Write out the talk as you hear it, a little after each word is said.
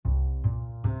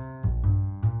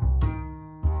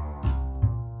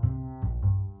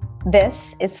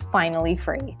This is Finally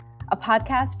Free, a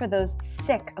podcast for those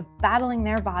sick of battling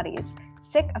their bodies,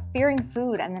 sick of fearing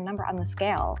food and the number on the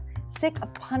scale, sick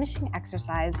of punishing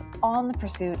exercise, all in the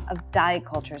pursuit of diet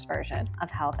culture's version of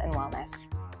health and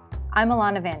wellness. I'm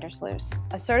Alana Vandersloos,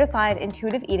 a certified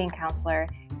intuitive eating counselor,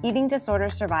 eating disorder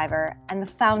survivor, and the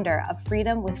founder of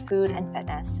Freedom with Food and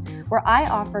Fitness, where I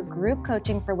offer group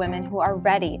coaching for women who are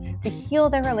ready to heal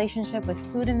their relationship with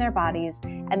food in their bodies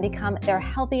and become their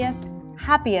healthiest,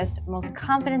 happiest, most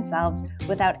confident selves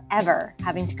without ever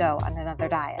having to go on another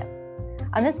diet.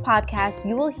 On this podcast,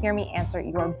 you will hear me answer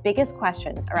your biggest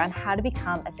questions around how to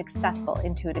become a successful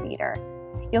intuitive eater.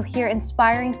 You'll hear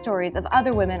inspiring stories of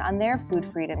other women on their food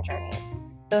freedom journeys,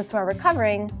 those who are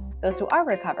recovering, those who are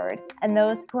recovered, and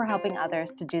those who are helping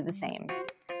others to do the same.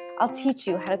 I'll teach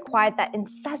you how to quiet that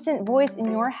incessant voice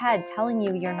in your head telling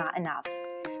you you're not enough,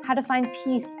 how to find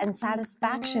peace and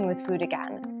satisfaction with food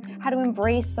again, how to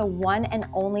embrace the one and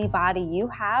only body you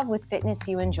have with fitness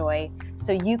you enjoy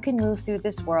so you can move through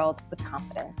this world with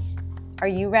confidence. Are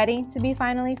you ready to be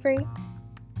finally free?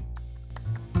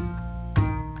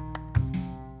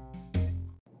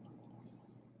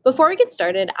 Before we get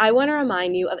started, I want to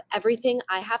remind you of everything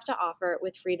I have to offer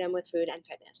with Freedom with Food and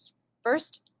Fitness.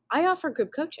 First, I offer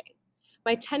group coaching.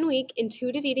 My 10-week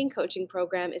intuitive eating coaching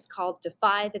program is called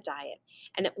Defy the Diet,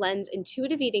 and it blends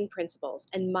intuitive eating principles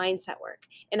and mindset work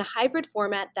in a hybrid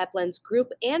format that blends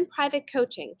group and private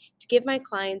coaching to give my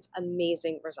clients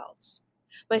amazing results.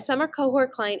 My summer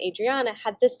cohort client, Adriana,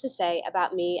 had this to say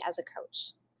about me as a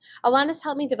coach. Alana's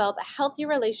helped me develop a healthier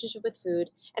relationship with food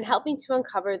and helped me to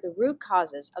uncover the root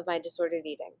causes of my disordered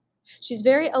eating. She's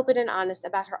very open and honest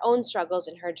about her own struggles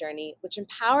in her journey, which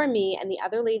empower me and the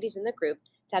other ladies in the group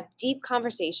to have deep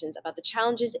conversations about the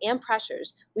challenges and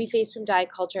pressures we face from diet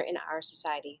culture in our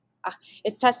society.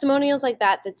 It's testimonials like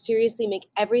that that seriously make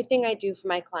everything I do for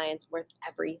my clients worth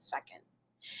every second.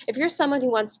 If you're someone who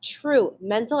wants true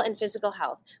mental and physical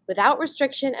health without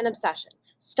restriction and obsession,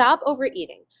 stop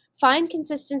overeating, find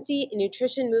consistency in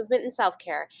nutrition, movement, and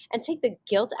self-care, and take the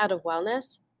guilt out of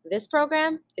wellness, this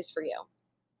program is for you.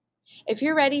 If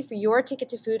you're ready for your ticket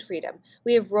to food freedom,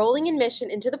 we have rolling admission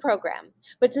into the program,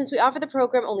 but since we offer the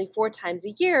program only 4 times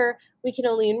a year, we can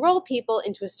only enroll people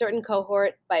into a certain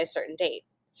cohort by a certain date.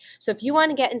 So if you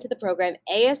want to get into the program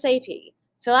ASAP,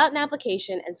 fill out an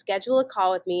application and schedule a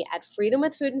call with me at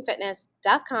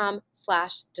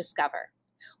freedomwithfoodandfitness.com/discover.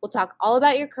 We'll talk all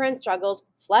about your current struggles,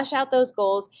 flesh out those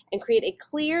goals, and create a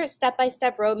clear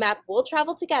step-by-step roadmap we'll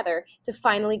travel together to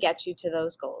finally get you to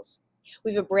those goals.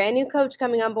 We have a brand new coach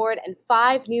coming on board and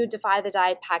 5 new Defy the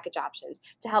Diet package options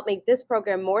to help make this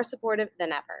program more supportive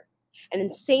than ever. An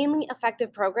insanely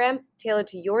effective program tailored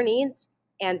to your needs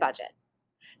and budget.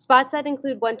 Spots that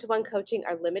include one-to-one coaching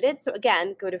are limited, so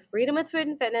again, go to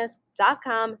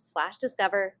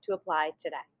freedomwithfoodandfitness.com/discover to apply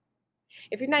today.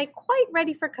 If you're not quite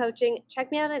ready for coaching,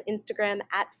 check me out on Instagram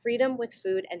at Freedom with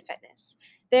Food and Fitness.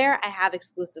 There I have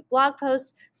exclusive blog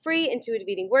posts, free intuitive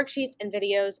eating worksheets and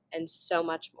videos, and so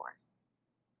much more.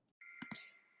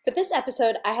 For this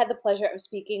episode, I had the pleasure of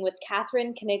speaking with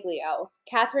Catherine Caniglio.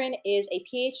 Catherine is a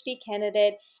PhD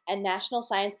candidate and National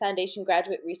Science Foundation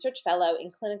Graduate Research Fellow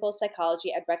in Clinical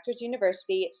Psychology at Rutgers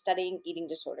University studying eating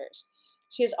disorders.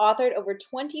 She has authored over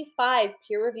 25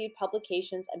 peer-reviewed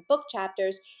publications and book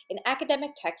chapters in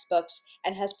academic textbooks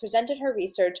and has presented her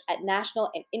research at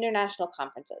national and international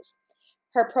conferences.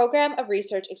 Her program of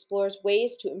research explores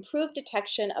ways to improve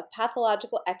detection of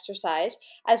pathological exercise,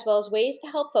 as well as ways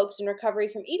to help folks in recovery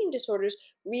from eating disorders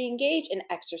re-engage in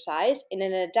exercise in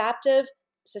an adaptive,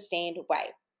 sustained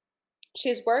way. She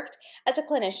has worked as a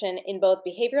clinician in both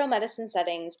behavioral medicine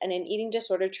settings and in eating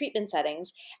disorder treatment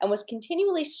settings, and was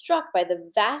continually struck by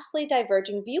the vastly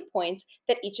diverging viewpoints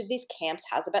that each of these camps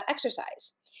has about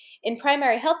exercise. In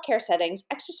primary healthcare settings,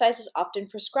 exercise is often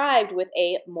prescribed with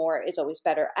a more is always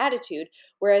better attitude,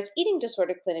 whereas eating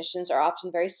disorder clinicians are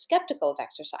often very skeptical of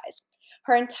exercise.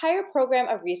 Her entire program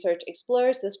of research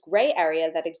explores this gray area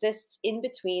that exists in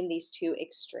between these two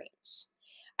extremes.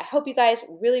 I hope you guys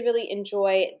really, really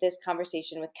enjoy this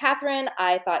conversation with Catherine.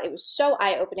 I thought it was so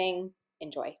eye-opening.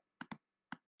 Enjoy.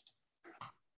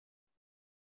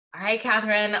 All right,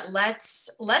 Catherine,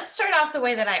 let's start off the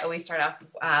way that I always start off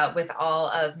with all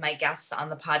of my guests on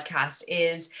the podcast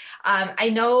is, I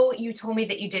know you told me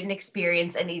that you didn't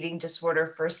experience an eating disorder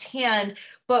firsthand,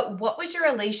 but what was your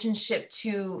relationship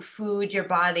to food, your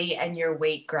body, and your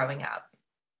weight growing up?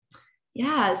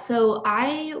 Yeah, so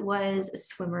I was a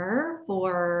swimmer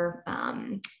for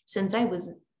since I was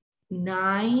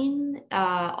 9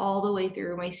 all the way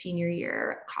through my senior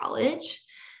year of college.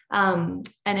 And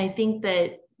I think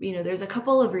that there's a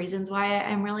couple of reasons why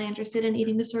I'm really interested in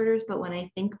eating disorders, but when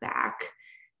I think back,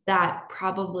 that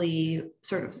probably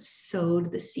sort of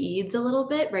sowed the seeds a little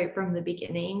bit right from the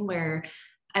beginning, where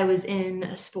I was in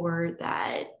a sport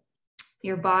that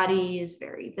your body is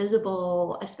very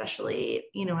visible, especially,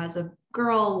 as a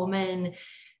girl, woman,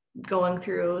 going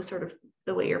through sort of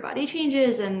the way your body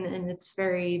changes, and it's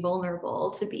very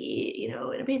vulnerable to be,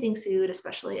 in a bathing suit,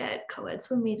 especially at co-ed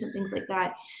swim meets and things like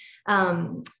that.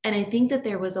 And I think that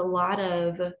there was a lot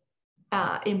of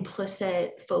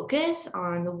implicit focus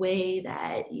on the way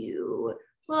that you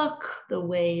look, the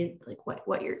way, like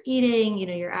what you're eating.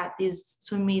 You're at these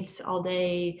swim meets all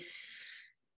day,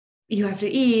 you have to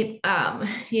eat, and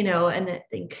I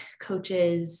think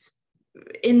coaches,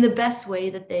 in the best way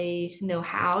that they know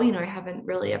how, I haven't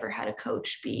really ever had a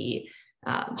coach be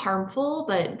harmful,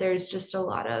 but there's just a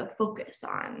lot of focus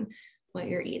on what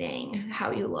you're eating,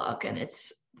 how you look, and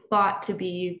it's thought to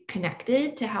be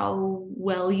connected to how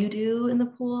well you do in the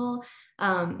pool.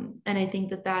 And I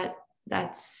think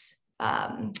that's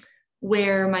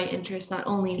where my interest, not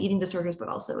only in eating disorders, but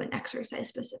also in exercise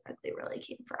specifically, really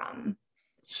came from.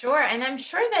 Sure. And I'm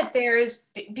sure that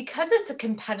because it's a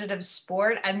competitive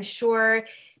sport, I'm sure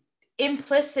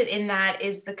implicit in that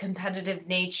is the competitive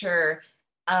nature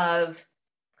of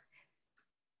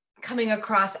coming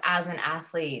across as an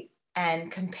athlete and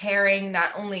comparing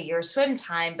not only your swim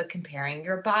time, but comparing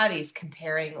your bodies,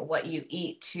 comparing what you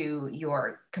eat to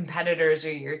your competitors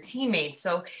or your teammates.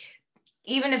 So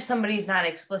even if somebody's not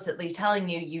explicitly telling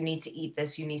you, you need to eat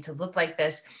this, you need to look like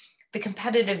this, the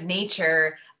competitive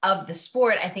nature of the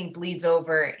sport, I think, bleeds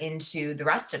over into the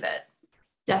rest of it.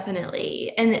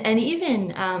 Definitely. And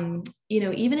even,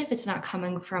 even if it's not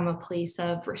coming from a place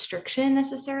of restriction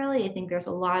necessarily, I think there's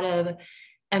a lot of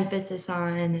emphasis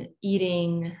on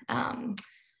eating,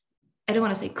 I don't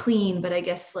want to say clean, but I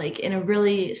guess like in a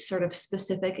really sort of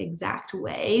specific, exact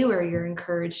way, where you're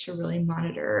encouraged to really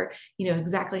monitor,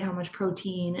 exactly how much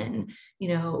protein and,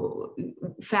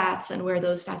 fats and where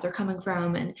those fats are coming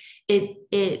from. And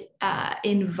it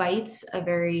invites a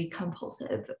very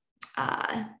compulsive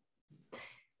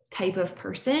type of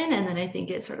person. And then I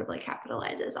think it sort of like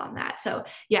capitalizes on that. So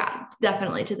yeah,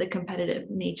 definitely to the competitive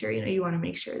nature, you want to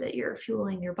make sure that you're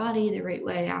fueling your body the right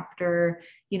way after,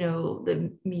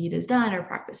 the meet is done or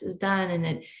practice is done.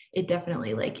 And it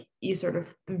definitely, like, you sort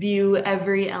of view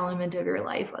every element of your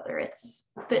life, whether it's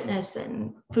fitness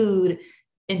and food,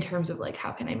 in terms of like,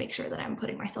 how can I make sure that I'm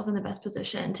putting myself in the best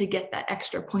position to get that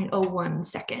extra 0.01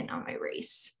 second on my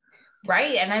race.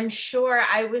 Right. And I'm sure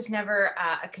I was never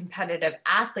a competitive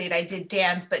athlete. I did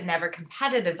dance, but never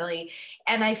competitively.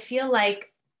 And I feel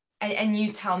like, and you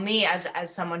tell me as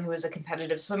someone who is a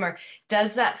competitive swimmer,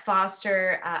 does that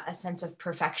foster a sense of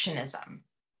perfectionism?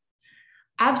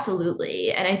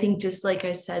 Absolutely. And I think, just like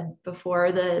I said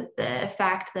before, the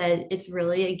fact that it's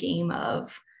really a game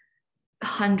of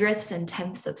hundredths and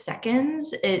tenths of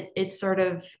seconds, it's sort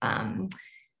of,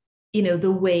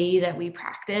 the way that we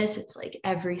practice, it's like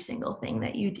every single thing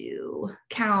that you do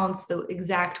counts, the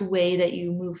exact way that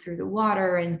you move through the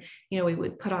water. And, we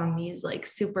would put on these like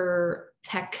super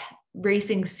tech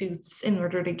racing suits in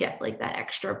order to get like that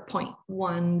extra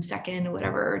 0.1 second or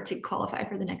whatever to qualify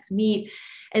for the next meet.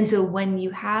 And so when you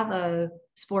have a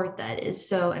sport that is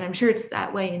so, and I'm sure it's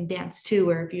that way in dance too,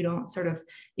 where if you don't sort of,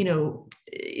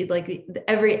 like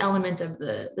every element of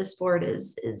the sport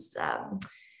is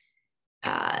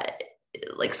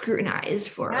like scrutinized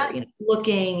for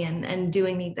looking and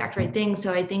doing the exact right thing.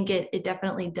 So I think it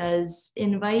definitely does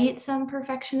invite some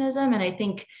perfectionism. And I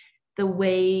think the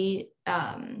way,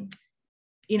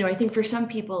 I think for some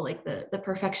people, like the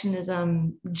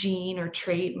perfectionism gene or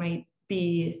trait might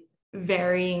be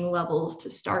varying levels to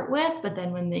start with, but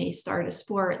then when they start a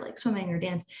sport like swimming or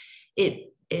dance,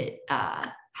 it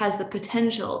has the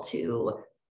potential to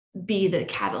be the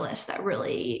catalyst that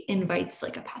really invites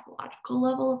like a pathological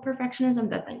level of perfectionism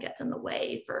that then gets in the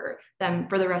way for them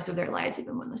for the rest of their lives,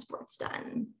 even when the sport's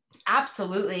done.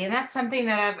 Absolutely. And that's something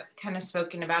that I've kind of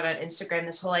spoken about on Instagram,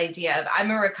 this whole idea of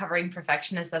I'm a recovering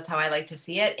perfectionist. That's how I like to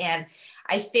see it. And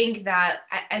I think that,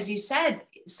 as you said,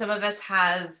 some of us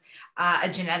have a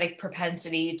genetic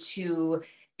propensity to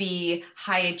be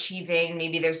high achieving.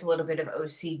 Maybe there's a little bit of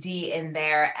OCD in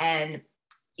there, and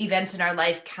events in our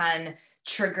life can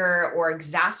trigger or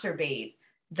exacerbate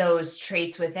those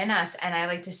traits within us. And I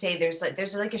like to say there's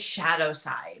like a shadow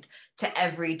side to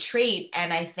every trait.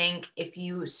 And I think if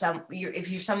you're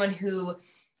someone who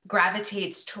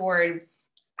gravitates toward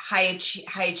high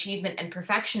achievement and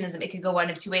perfectionism, it could go one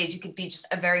of two ways. You could be just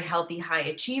a very healthy high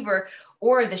achiever,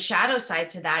 or the shadow side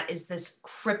to that is this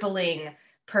crippling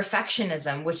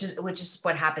perfectionism, which is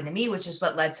what happened to me, which is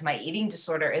what led to my eating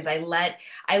disorder, is I let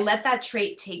that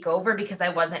trait take over because I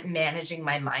wasn't managing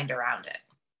my mind around it.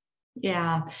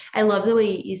 Yeah. I love the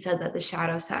way you said that, the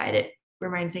shadow side. It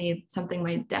reminds me of something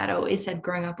my dad always said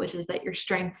growing up, which is that your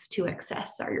strengths to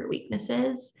excess are your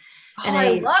weaknesses. Oh, And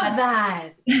I love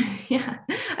that. yeah,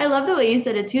 I love the way you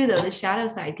said it too, though, the shadow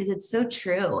side, because it's so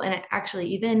true. And it actually,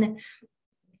 even,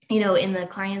 in the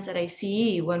clients that I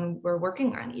see when we're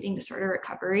working on eating disorder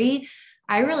recovery,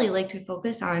 I really like to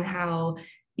focus on how,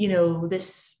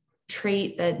 this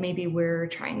trait that maybe we're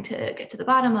trying to get to the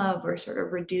bottom of or sort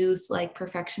of reduce, like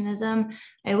perfectionism,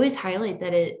 I always highlight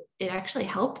that it actually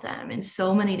helped them in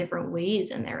so many different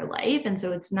ways in their life. And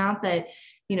so it's not that,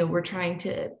 we're trying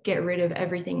to get rid of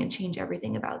everything and change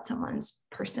everything about someone's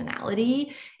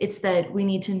personality. It's that we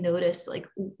need to notice, like,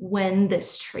 when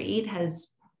this trait has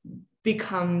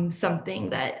become something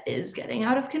that is getting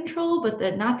out of control, but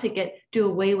that not to do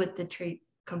away with the trait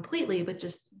completely, but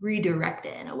just redirect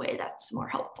it in a way that's more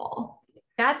helpful.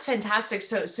 That's fantastic.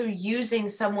 So using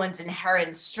someone's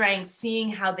inherent strength, seeing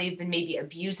how they've been maybe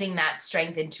abusing that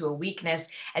strength into a weakness,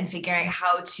 and figuring out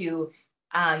how to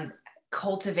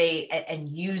cultivate and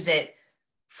use it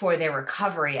for their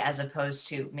recovery as opposed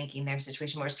to making their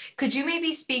situation worse. Could you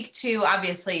maybe speak to,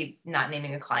 obviously not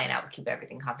naming a client out, we'll keep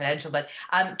everything confidential, but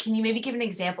can you maybe give an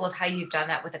example of how you've done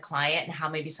that with a client and how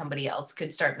maybe somebody else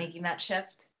could start making that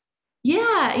shift?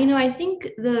 Yeah, I think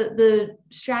the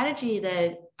strategy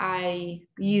that I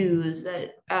use,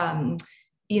 that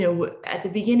at the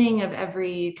beginning of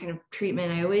every kind of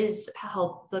treatment, I always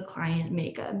help the client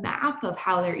make a map of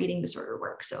how their eating disorder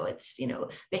works. So it's,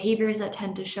 behaviors that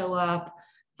tend to show up,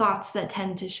 thoughts that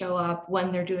tend to show up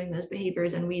when they're doing those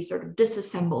behaviors, and we sort of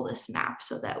disassemble this map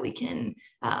so that we can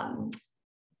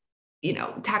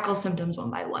tackle symptoms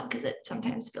one by one, because it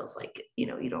sometimes feels like,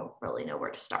 you don't really know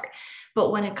where to start.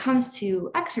 But when it comes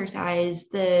to exercise,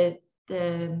 I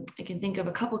can think of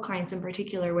a couple of clients in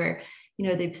particular where,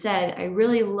 they've said, I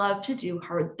really love to do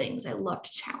hard things. I love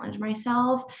to challenge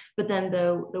myself. But then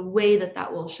the way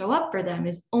that will show up for them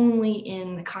is only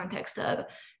in the context of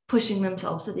pushing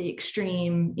themselves to the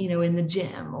extreme, in the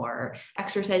gym, or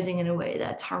exercising in a way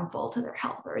that's harmful to their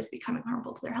health or is becoming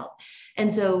harmful to their health.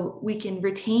 And so we can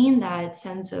retain that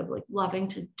sense of, like, loving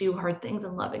to do hard things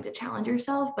and loving to challenge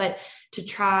yourself, but to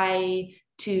try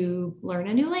to learn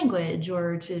a new language,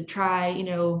 or to try,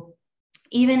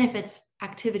 even if it's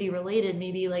activity related,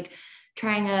 maybe like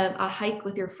trying a hike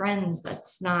with your friends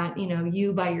that's not,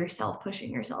 you by yourself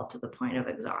pushing yourself to the point of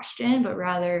exhaustion, but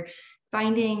rather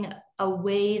finding a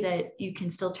way that you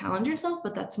can still challenge yourself,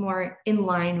 but that's more in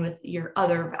line with your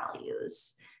other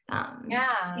values. Yeah.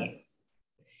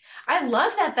 I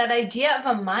love that idea of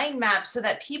a mind map, so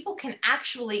that people can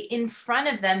actually in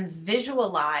front of them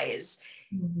visualize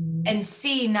and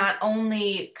see not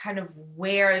only kind of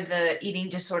where the eating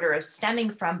disorder is stemming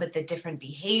from, but the different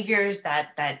behaviors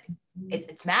that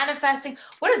it's manifesting.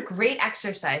 What a great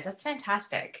exercise. That's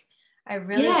fantastic. I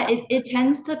really it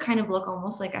tends to kind of look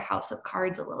almost like a house of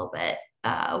cards a little bit,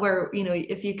 where,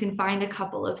 if you can find a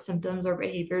couple of symptoms or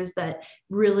behaviors that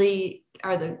really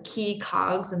are the key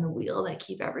cogs in the wheel that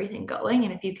keep everything going,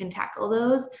 and if you can tackle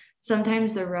those,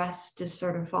 sometimes the rest just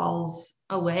sort of falls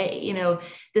away.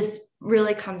 This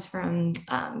really comes from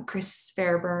Chris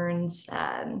Fairbairn's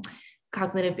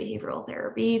cognitive behavioral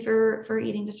therapy for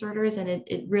eating disorders. And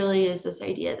it really is this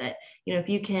idea that, if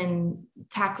you can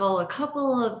tackle a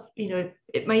couple of,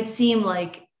 it might seem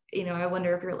like, I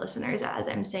wonder if your listeners, as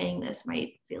I'm saying this,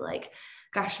 might feel like,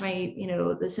 gosh,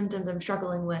 the symptoms I'm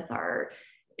struggling with are,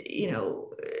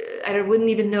 I wouldn't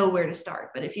even know where to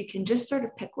start. But if you can just sort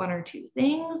of pick one or two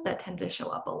things that tend to show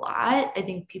up a lot, I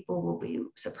think people will be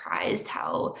surprised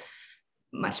how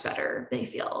much better they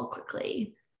feel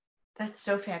quickly. That's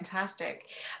so fantastic.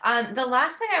 The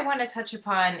last thing I want to touch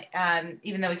upon,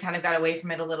 even though we kind of got away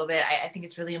from it a little bit, I think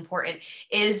it's really important,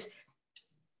 is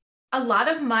a lot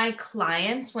of my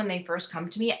clients, when they first come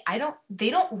to me, they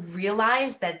don't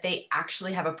realize that they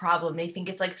actually have a problem. They think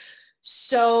it's like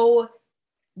so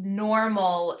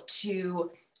normal to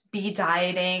be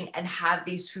dieting and have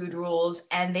these food rules,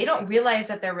 and they don't realize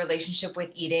that their relationship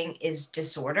with eating is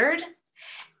disordered,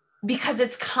 because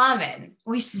it's common.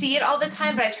 We see it all the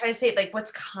time, but I try to say, like,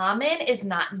 what's common is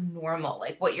not normal.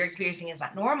 Like, what you're experiencing is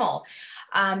not normal.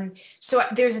 So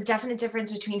there's a definite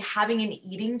difference between having an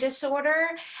eating disorder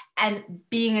and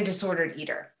being a disordered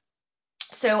eater.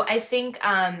 So I think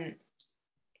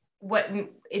what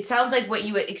it sounds like what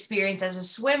you experienced as a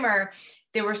swimmer,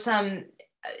 there were some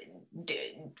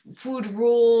food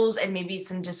rules and maybe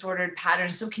some disordered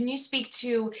patterns. So can you speak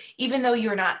to, even though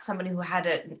you're not somebody who had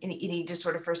an eating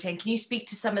disorder firsthand, can you speak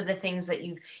to some of the things that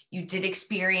you did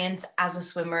experience as a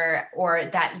swimmer, or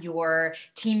that your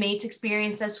teammates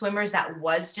experienced as swimmers that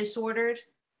was disordered?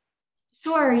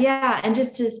 Sure. Yeah. And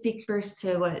just to speak first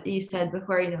to what you said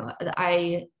before,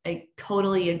 I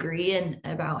totally agree and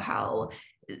about how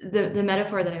the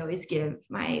metaphor that I always give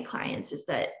my clients is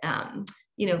that,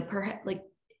 perhaps like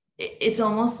it's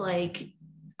almost like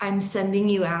I'm sending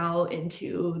you out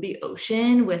into the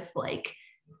ocean with like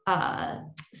a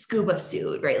scuba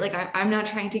suit, right? Like I'm not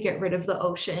trying to get rid of the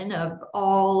ocean of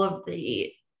all of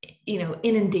the,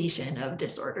 inundation of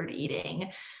disordered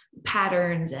eating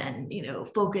patterns and,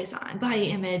 focus on body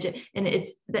image. And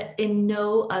it's that in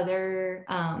no other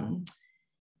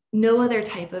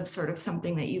type of sort of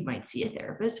something that you might see a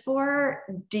therapist for,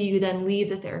 do you then leave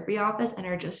the therapy office and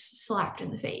are just slapped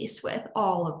in the face with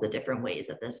all of the different ways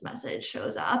that this message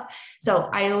shows up. So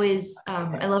I always,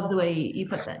 I love the way you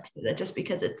put that too, that just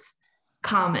because it's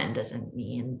common doesn't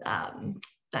mean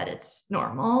that it's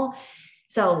normal.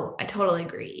 So I totally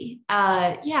agree.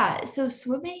 So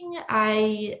swimming,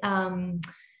 I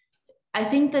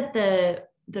think that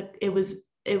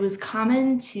it was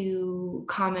common to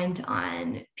comment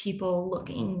on people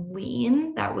looking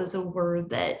lean. That was a word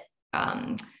that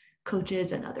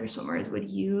coaches and other swimmers would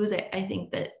use. I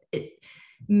think that it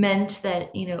meant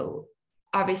that,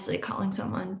 obviously calling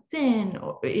someone thin,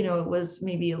 or, it was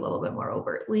maybe a little bit more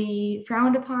overtly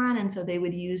frowned upon. And so they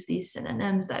would use these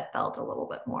synonyms that felt a little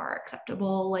bit more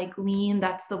acceptable, like lean.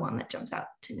 That's the one that jumps out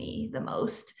to me the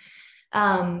most.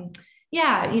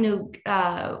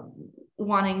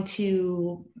 Wanting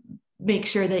to make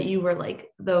sure that you were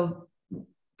like the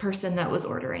person that was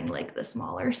ordering like the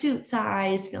smaller suit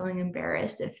size, feeling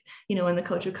embarrassed if, when the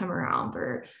coach would come around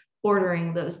for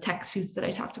ordering those tech suits that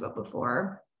I talked about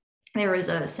before, there was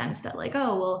a sense that like,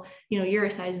 oh, well, you're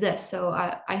a size this. So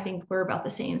I think we're about the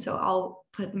same. So I'll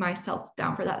put myself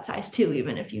down for that size too,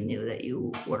 even if you knew that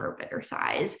you were a bigger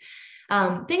size.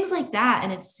 Things like that.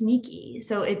 And it's sneaky.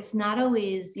 So it's not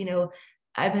always,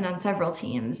 I've been on several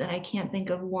teams and I can't think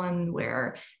of one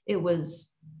where it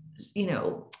was,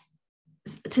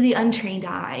 to the untrained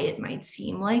eye, it might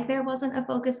seem like there wasn't a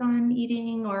focus on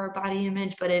eating or body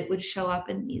image, but it would show up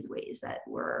in these ways that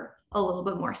were a little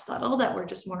bit more subtle, that were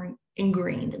just more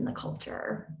ingrained in the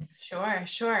culture.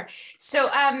 Sure. So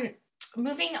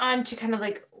moving on to kind of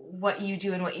like what you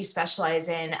do and what you specialize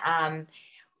in,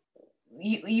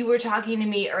 you were talking to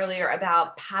me earlier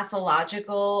about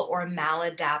pathological or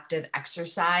maladaptive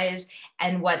exercise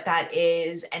and what that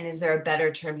is, and is there a better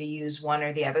term to use, one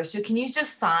or the other? So can you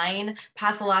define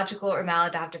pathological or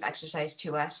maladaptive exercise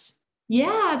to us?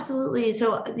 Yeah, absolutely.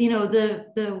 So,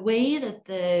 the way that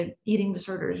the eating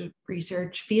disorders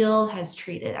research field has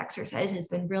treated exercise has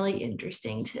been really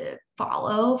interesting to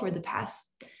follow for the past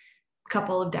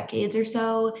couple of decades or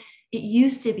so. It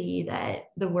used to be that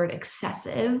the word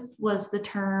excessive was the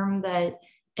term that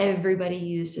everybody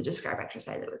used to describe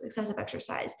exercise. It was excessive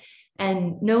exercise.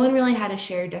 And no one really had a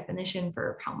shared definition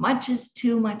for how much is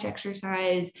too much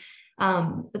exercise.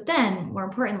 But then, more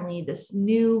importantly, this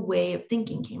new way of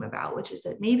thinking came about, which is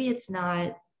that maybe it's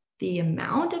not the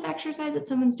amount of exercise that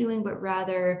someone's doing, but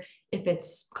rather if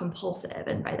it's compulsive.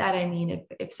 And by that, I mean,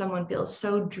 if someone feels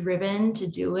so driven to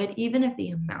do it, even if the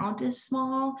amount is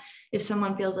small, if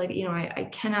someone feels like, I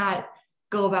cannot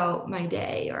go about my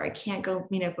day, or I can't go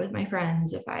meet up with my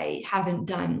friends if I haven't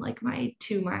done like my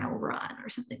 2-mile run or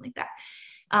something like that.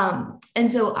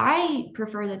 And so I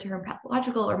prefer the term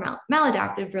pathological or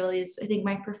maladaptive, really is, I think,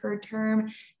 my preferred term,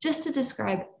 just to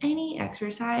describe any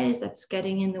exercise that's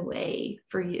getting in the way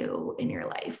for you in your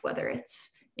life, whether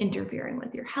it's interfering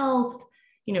with your health,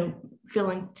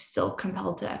 feeling still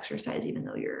compelled to exercise even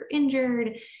though you're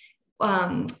injured.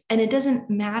 And it doesn't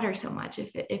matter so much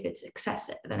if it's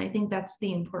excessive. And I think that's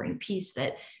the important piece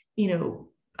that,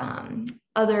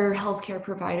 other healthcare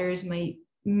providers might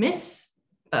miss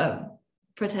a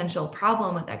potential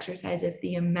problem with exercise if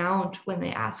the amount, when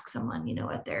they ask someone,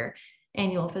 at their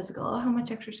annual physical, oh, how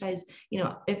much exercise,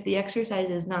 if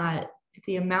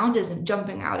the amount isn't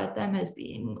jumping out at them as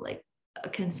being like a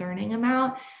concerning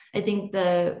amount, I think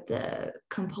the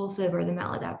compulsive or the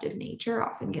maladaptive nature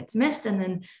often gets missed. And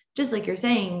then, just like you're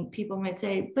saying, people might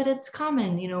say, but it's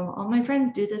common, all my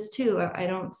friends do this too. I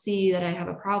don't see that I have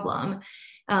a problem.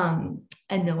 And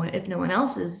if no one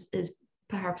else is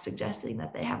perhaps suggesting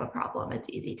that they have a problem, it's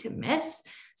easy to miss.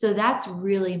 So that's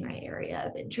really my area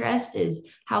of interest, is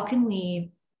how can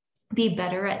we be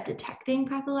better at detecting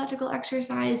pathological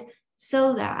exercise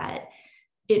so that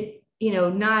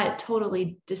not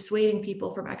totally dissuading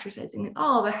people from exercising at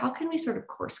all, but how can we sort of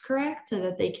course correct so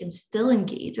that they can still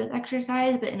engage with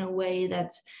exercise, but in a way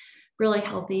that's really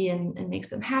healthy and makes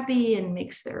them happy and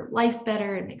makes their life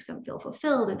better and makes them feel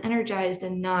fulfilled and energized,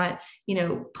 and not,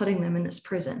 putting them in this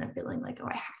prison of feeling like, oh,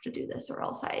 I have to do this or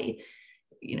else I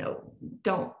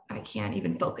can't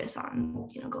even focus on,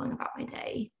 going about my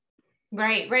day.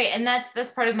 Right. And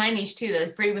that's part of my niche too, the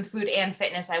freedom with food and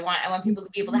fitness. I want people to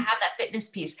be able to have that fitness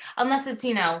piece, unless it's,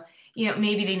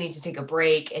 maybe they need to take a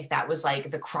break if that was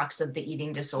like the crux of the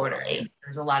eating disorder.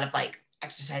 There's a lot of like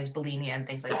exercise bulimia and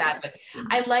things like that. But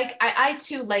I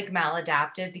too like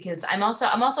maladaptive, because I'm also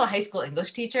a high school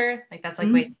English teacher. Like that's like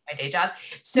my day job.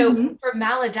 So for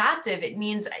maladaptive, it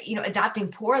means, adapting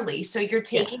poorly. So you're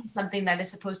taking something that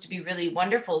is supposed to be really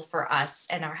wonderful for us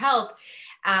and our health,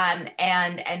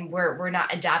 and we're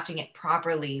not adapting it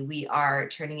properly. We are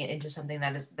turning it into something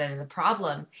that is a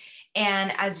problem.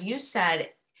 And as you said,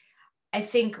 I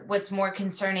think what's more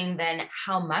concerning than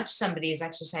how much somebody is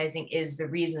exercising is the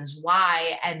reasons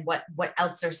why, and what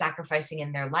else they're sacrificing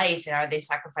in their life, and are they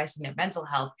sacrificing their mental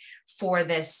health for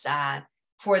this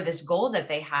goal that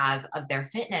they have of their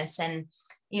fitness. And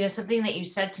something that you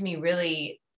said to me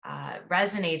really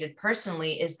resonated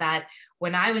personally, is that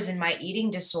when I was in my eating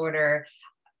disorder,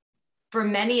 for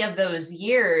many of those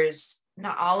years,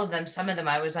 not all of them, some of them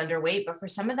I was underweight, but for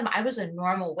some of them I was a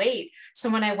normal weight. So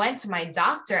when I went to my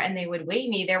doctor and they would weigh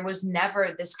me, there was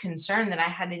never this concern that I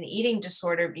had an eating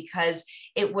disorder, because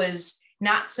it was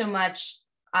not so much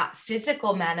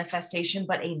physical manifestation,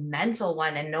 but a mental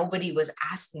one. And nobody was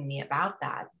asking me about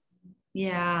that.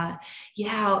 Yeah.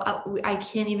 I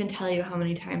can't even tell you how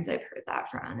many times I've heard that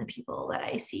from the people that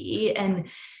I see. And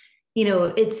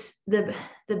it's the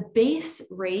base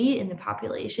rate in the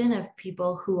population of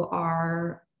people who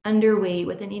are underweight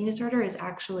with an eating disorder is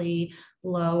actually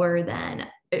lower than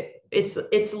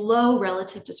it's low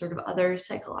relative to sort of other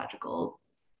psychological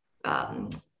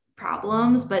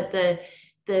problems, but the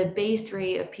base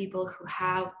rate of people who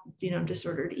have,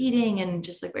 disordered eating, and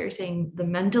just like what you're saying, the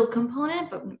mental component,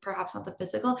 but perhaps not the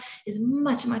physical, is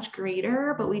much, much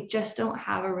greater, but we just don't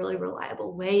have a really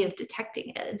reliable way of detecting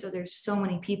it. And so there's so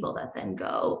many people that then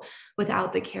go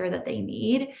without the care that they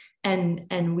need.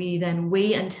 And we then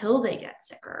wait until they get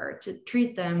sicker to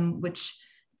treat them, which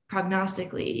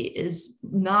prognostically is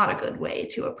not a good way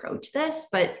to approach this.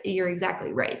 But you're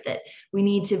exactly right that we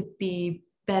need to be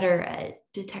better at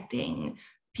detecting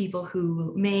people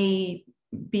who may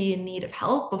be in need of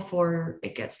help before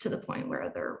it gets to the point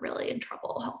where they're really in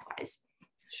trouble health-wise.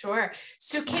 Sure.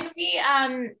 So can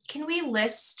we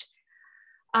list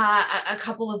a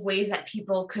couple of ways that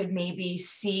people could maybe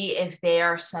see if they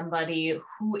are somebody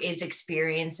who is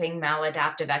experiencing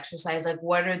maladaptive exercise? Like,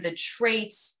 what are the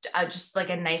traits? Just like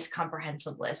a nice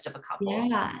comprehensive list of a couple.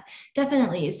 Yeah,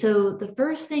 definitely. So the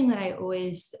first thing that I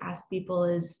always ask people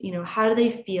is, how do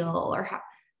they feel, or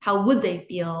how would they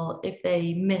feel if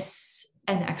they miss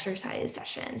an exercise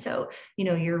session? So,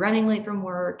 you're running late from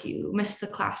work, you missed the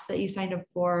class that you signed up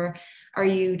for. Are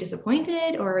you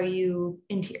disappointed, or are you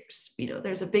in tears?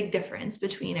 There's a big difference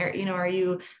between, are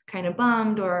you kind of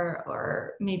bummed,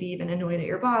 or maybe even annoyed at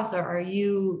your boss, or are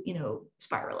you,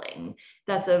 spiraling?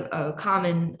 That's a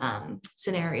common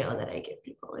scenario that I give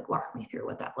people, like, walk me through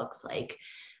what that looks like.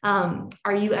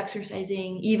 Are you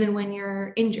exercising even when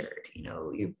you're injured?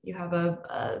 You have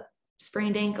a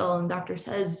sprained ankle and doctor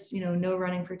says, no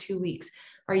running for 2 weeks.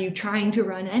 Are you trying to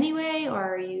run anyway,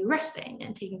 or are you resting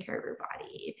and taking care of your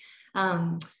body?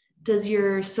 Does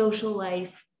your social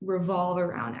life revolve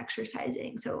around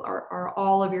exercising? So are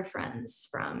all of your friends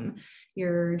from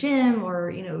your gym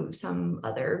or, some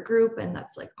other group, and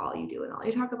that's like all you do and all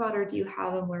you talk about? Or do you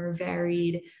have a more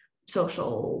varied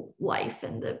social life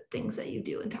and the things that you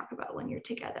do and talk about when you're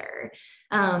together?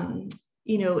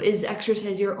 Is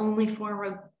exercise your only form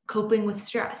of coping with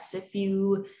stress? If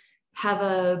you have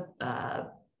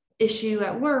a issue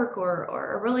at work or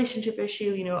a relationship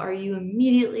issue, are you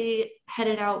immediately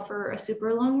headed out for a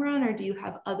super long run, or do you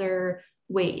have other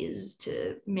ways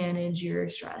to manage your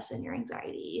stress and your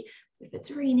anxiety? If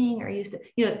it's raining, or used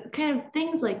to, kind of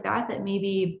things like that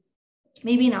maybe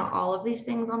not all of these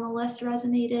things on the list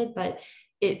resonated, but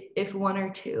if one or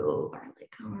two are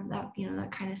like, oh,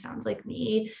 that kind of sounds like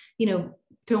me,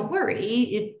 don't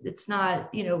worry. It's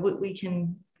not, we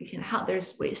can help.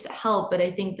 There's ways to help, but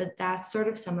I think that that's sort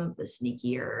of some of the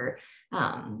sneakier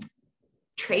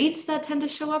traits that tend to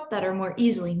show up that are more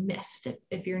easily missed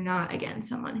if you're not, again,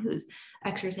 someone who's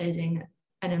exercising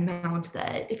an amount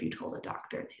that if you told a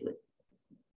doctor, they would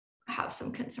have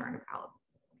some concern about.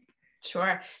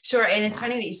 Sure, sure. And it's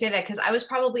funny that you say that, because I was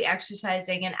probably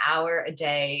exercising an hour a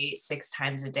day, 6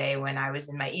 times a day when I was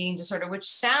in my eating disorder, which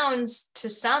sounds to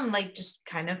some like just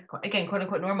kind of, again, quote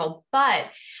unquote normal,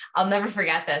 but I'll never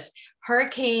forget this.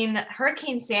 Hurricane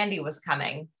Sandy was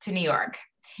coming to New York,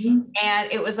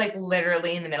 and it was like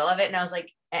literally in the middle of it. And I was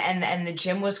like, and the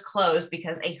gym was closed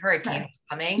because a hurricane was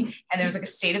coming and there was like a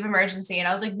state of emergency. And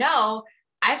I was like, no,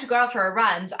 I have to go out for a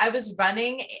run. So I was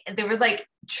running. There were like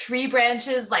tree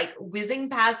branches like whizzing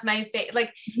past my face.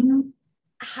 Like,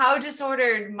 how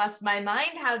disordered must my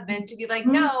mind have been to be like,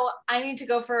 no, I need to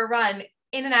go for a run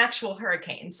in an actual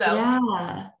hurricane. So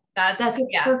yeah, that's a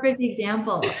yeah. perfect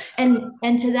example. And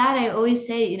to that, I always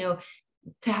say, you know,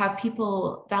 to have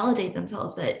people validate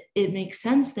themselves that it makes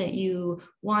sense that you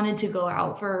wanted to go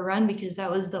out for a run because that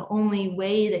was the only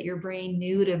way that your brain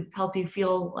knew to help you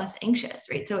feel less anxious,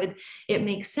 right? So it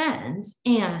makes sense,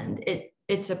 and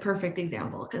it's a perfect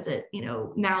example because it, you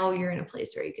know, now you're in a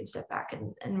place where you can step back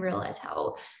and realize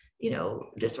how, you know,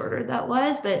 disordered that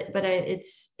was, but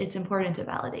it's important to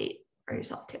validate for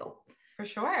yourself too. For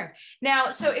sure.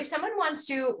 Now, so if someone wants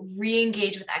to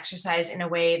re-engage with exercise in a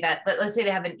way that, let's say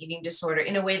they have an eating disorder,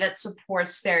 in a way that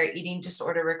supports their eating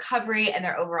disorder recovery and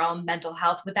their overall mental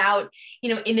health without,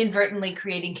 you know, inadvertently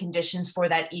creating conditions for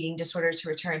that eating disorder to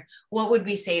return, what would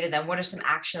we say to them? What are some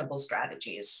actionable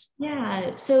strategies?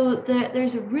 Yeah, so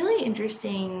there's a really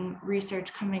interesting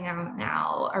research coming out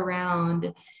now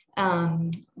around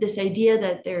this idea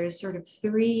that there's sort of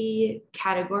 3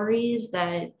 categories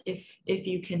that if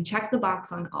you can check the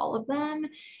box on all of them,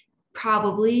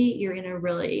 probably you have a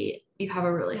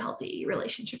really healthy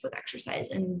relationship with exercise.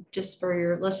 And just for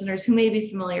your listeners who may be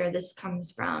familiar, this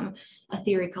comes from a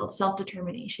theory called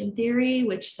self-determination theory,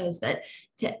 which says that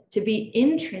to be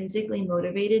intrinsically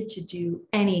motivated to do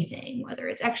anything, whether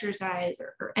it's exercise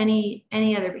or any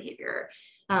other behavior,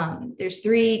 there's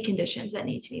 3 conditions that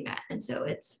need to be met. And so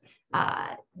it's,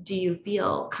 do you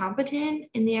feel competent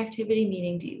in the activity?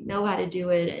 Meaning, do you know how to do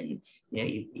it? And, you know,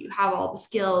 you have all the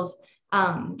skills.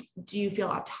 Do you feel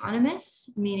autonomous?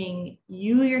 Meaning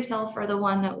you yourself are the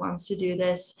one that wants to do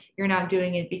this. You're not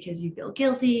doing it because you feel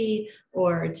guilty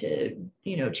or to,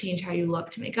 you know, change how you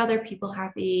look to make other people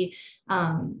happy.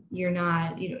 You're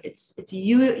not, you know, it's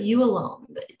you alone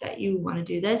that you want to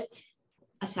do this.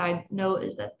 A side note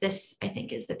is that this, I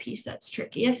think, is the piece that's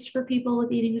trickiest for people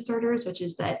with eating disorders, which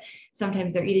is that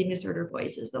sometimes their eating disorder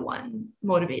voice is the one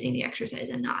motivating the exercise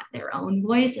and not their own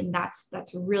voice. And that's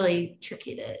really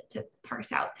tricky to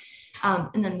parse out.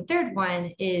 And then the third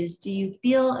one is, do you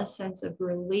feel a sense of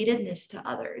relatedness to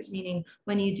others? Meaning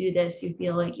when you do this, you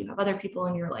feel like you have other people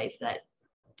in your life that,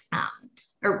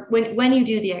 or when you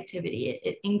do the activity,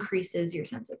 it increases your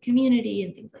sense of community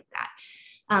and things like that.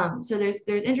 So there's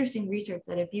interesting research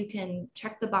that if you can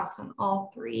check the box on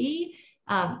all 3,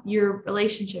 your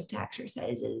relationship to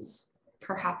exercise is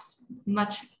perhaps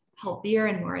much healthier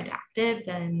and more adaptive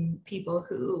than people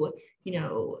who, you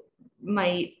know,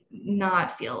 might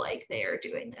not feel like they are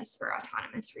doing this for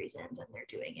autonomous reasons and they're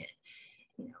doing it,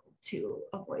 you know, to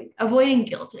avoiding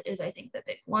guilt is, I think, the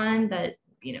big one that,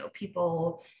 you know,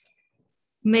 people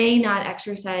may not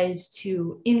exercise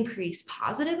to increase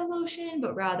positive emotion,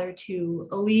 but rather to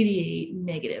alleviate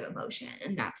negative emotion.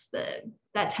 And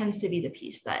that tends to be the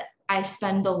piece that I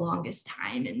spend the longest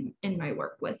time in my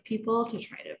work with people to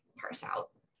try to parse out.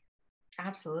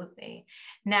 Absolutely.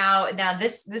 Now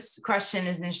this question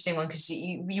is an interesting one because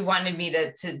you wanted me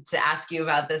to ask you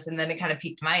about this, and then it kind of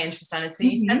piqued my interest on it. So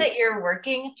you said that you're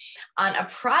working on a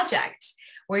project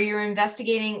where you're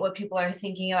investigating what people are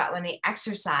thinking about when they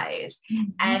exercise.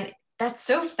 And that's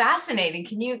so fascinating.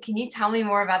 Can you tell me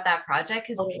more about that project?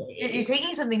 Because you're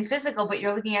taking something physical, but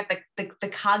you're looking at the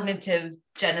cognitive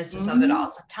genesis of it all.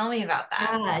 So tell me about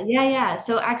that. Yeah.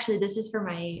 So actually, this is for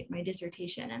my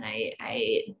dissertation, and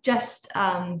I just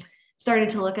started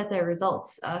to look at the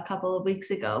results a couple of weeks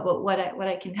ago. But what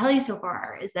I can tell you so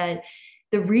far is that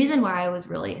the reason why I was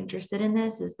really interested in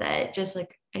this is that, just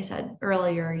like I said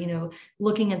earlier, you know,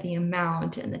 looking at the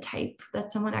amount and the type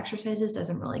that someone exercises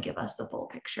doesn't really give us the full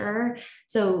picture.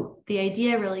 So the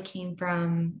idea really came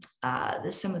from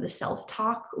some of the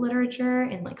self-talk literature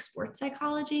in like sports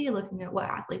psychology, looking at what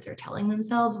athletes are telling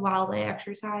themselves while they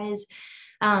exercise.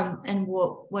 And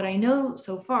what I know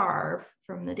so far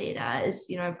from the data is,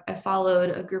 you know, I've followed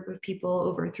a group of people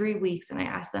over 3 weeks, and I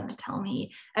asked them to tell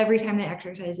me every time they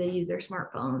exercise, they use their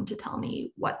smartphone to tell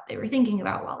me what they were thinking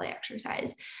about while they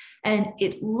exercise. And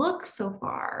it looks so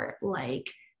far like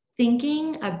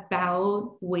thinking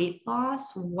about weight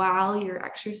loss while you're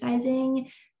exercising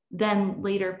then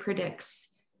later predicts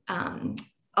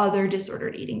other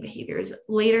disordered eating behaviors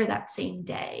later that same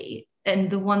day And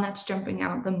the one that's jumping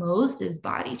out the most is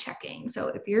body checking. So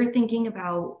if you're thinking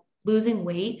about losing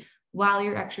weight while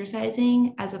you're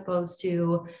exercising, as opposed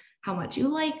to how much you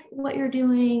like what you're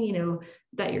doing,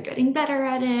 that you're getting better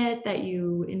at it, that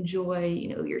you enjoy,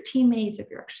 your teammates, if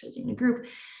you're exercising in a group.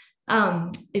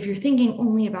 If you're thinking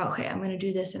only about, okay, I'm going to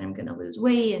do this and I'm going to lose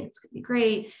weight and it's going to be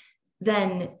great,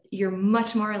 then you're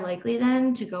much more likely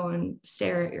then to go and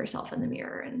stare at yourself in the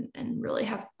mirror and really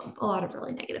have a lot of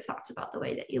really negative thoughts about the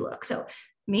way that you look. So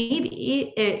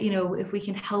maybe if we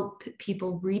can help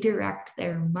people redirect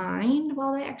their mind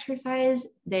while they exercise,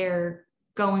 they're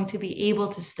going to be able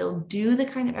to still do the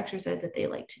kind of exercise that they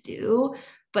like to do,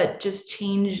 but just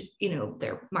change,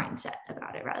 their mindset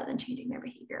about it rather than changing their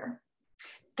behavior.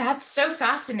 That's so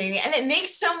fascinating. And it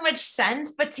makes so much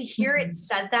sense, but to hear it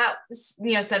said that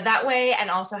way, and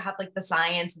also have like the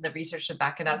science and the research to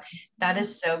back it up, that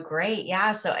is so great.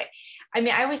 Yeah. So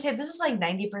I always say this is like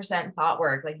 90% thought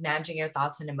work, like managing your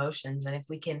thoughts and emotions. And if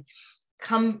we can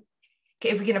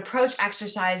approach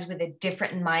exercise with a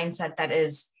different mindset that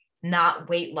is not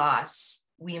weight loss,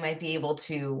 we might be able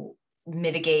to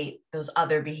mitigate those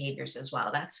other behaviors as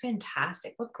well. That's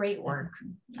fantastic. What great work.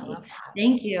 I love that.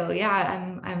 Thank you.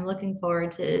 Yeah, I'm looking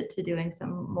forward to doing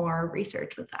some more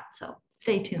research with that. So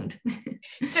stay tuned.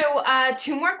 So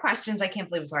 2 more questions. I can't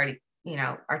believe it's already,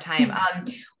 our time.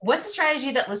 What's a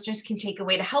strategy that listeners can take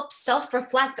away to help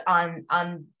self-reflect on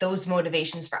those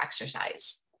motivations for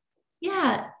exercise?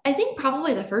 Yeah, I think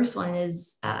probably the first one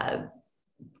is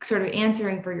sort of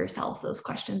answering for yourself those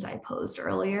questions I posed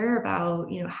earlier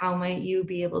about, how might you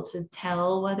be able to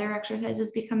tell whether exercise is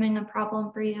becoming a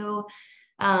problem for you?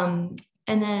 And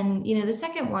then, the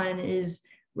second one is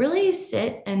really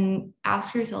sit and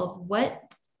ask yourself, what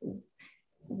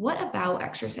about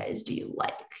exercise do you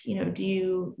like? Do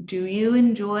you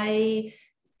enjoy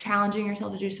challenging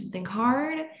yourself to do something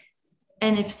hard?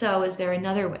 And if so, is there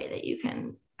another way that you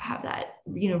can have that,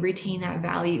 retain that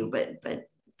value, but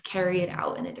carry it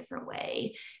out in a different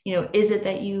way? Is it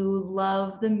that you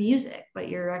love the music, but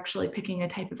you're actually picking a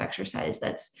type of exercise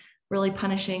that's really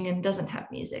punishing and doesn't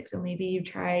have music? So maybe you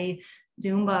try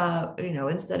Zumba,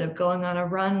 instead of going on a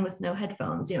run with no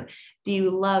headphones. Do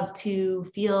you love to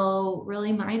feel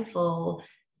really mindful?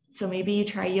 So maybe you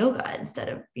try yoga instead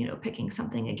of, picking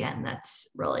something again that's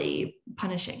really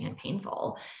punishing and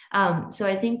painful. So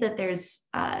I think that there's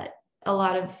a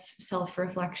lot of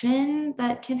self-reflection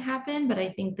that can happen, but I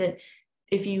think that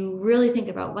if you really think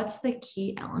about what's the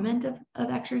key element of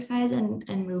exercise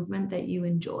and movement that you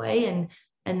enjoy,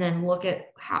 and then look at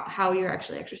how you're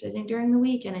actually exercising during the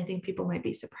week, and I think people might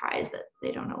be surprised that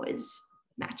they don't always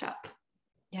match up.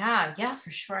 Yeah,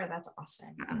 for sure. That's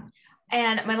awesome. Yeah.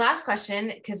 And my last question,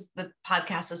 because the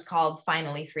podcast is called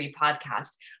Finally Free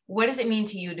Podcast, what does it mean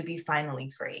to you to be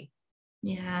finally free?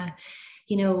 Yeah.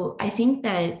 I think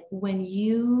that when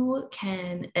you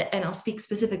can, and I'll speak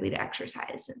specifically to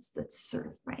exercise since that's sort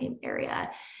of my area,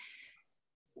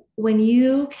 when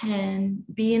you can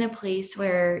be in a place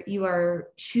where you are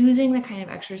choosing the kind of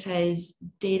exercise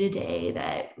day to day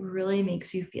that really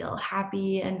makes you feel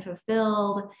happy and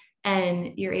fulfilled,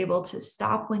 and you're able to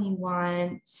stop when you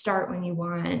want, start when you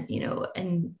want,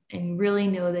 and really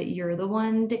know that you're the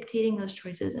one dictating those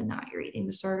choices and not your eating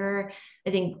disorder. I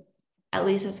think, at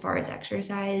least as far as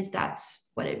exercise,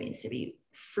 that's what it means to be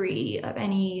free of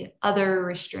any other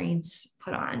restraints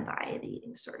put on by the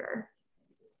eating disorder.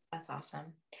 That's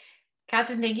awesome.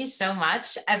 Catherine, thank you so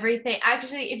much. Everything,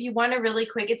 actually, if you want to really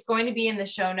quick, it's going to be in the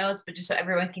show notes, but just so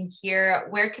everyone can hear,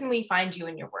 where can we find you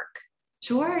in your work?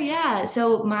 Sure. Yeah.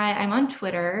 So I'm on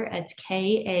Twitter. It's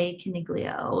K.A.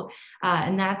 Caniglio.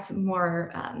 And that's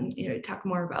more, talk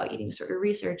more about eating disorder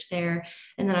research there.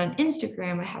 And then on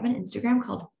Instagram, I have an Instagram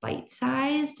called Bite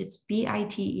Sized. It's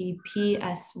BITEPSYZED.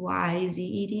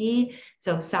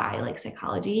 So Psy, like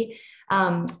psychology.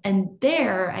 And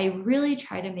there, I really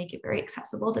try to make it very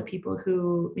accessible to people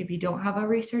who maybe don't have a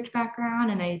research background.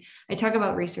 And I talk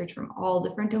about research from all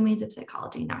different domains of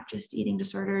psychology, not just eating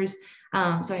disorders.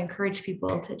 So I encourage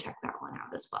people to check that one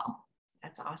out as well.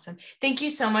 That's awesome. Thank you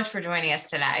so much for joining us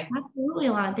today. Absolutely,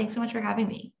 Alana. Thanks so much for having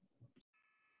me.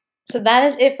 So that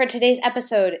is it for today's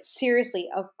episode. Seriously,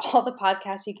 of all the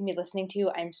podcasts you can be listening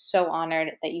to, I'm so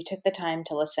honored that you took the time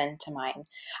to listen to mine.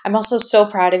 I'm also so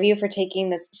proud of you for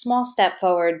taking this small step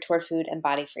forward toward food and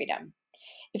body freedom.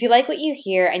 If you like what you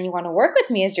hear and you want to work with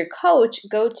me as your coach,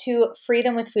 go to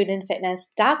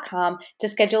freedomwithfoodandfitness.com to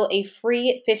schedule a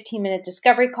free 15-minute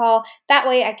discovery call. That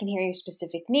way I can hear your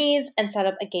specific needs and set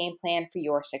up a game plan for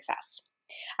your success.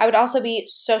 I would also be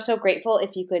so grateful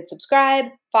if you could subscribe,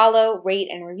 follow, rate,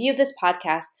 and review this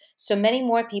podcast so many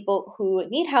more people who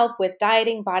need help with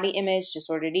dieting, body image,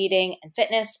 disordered eating, and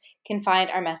fitness can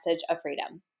find our message of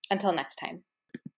freedom. Until next time.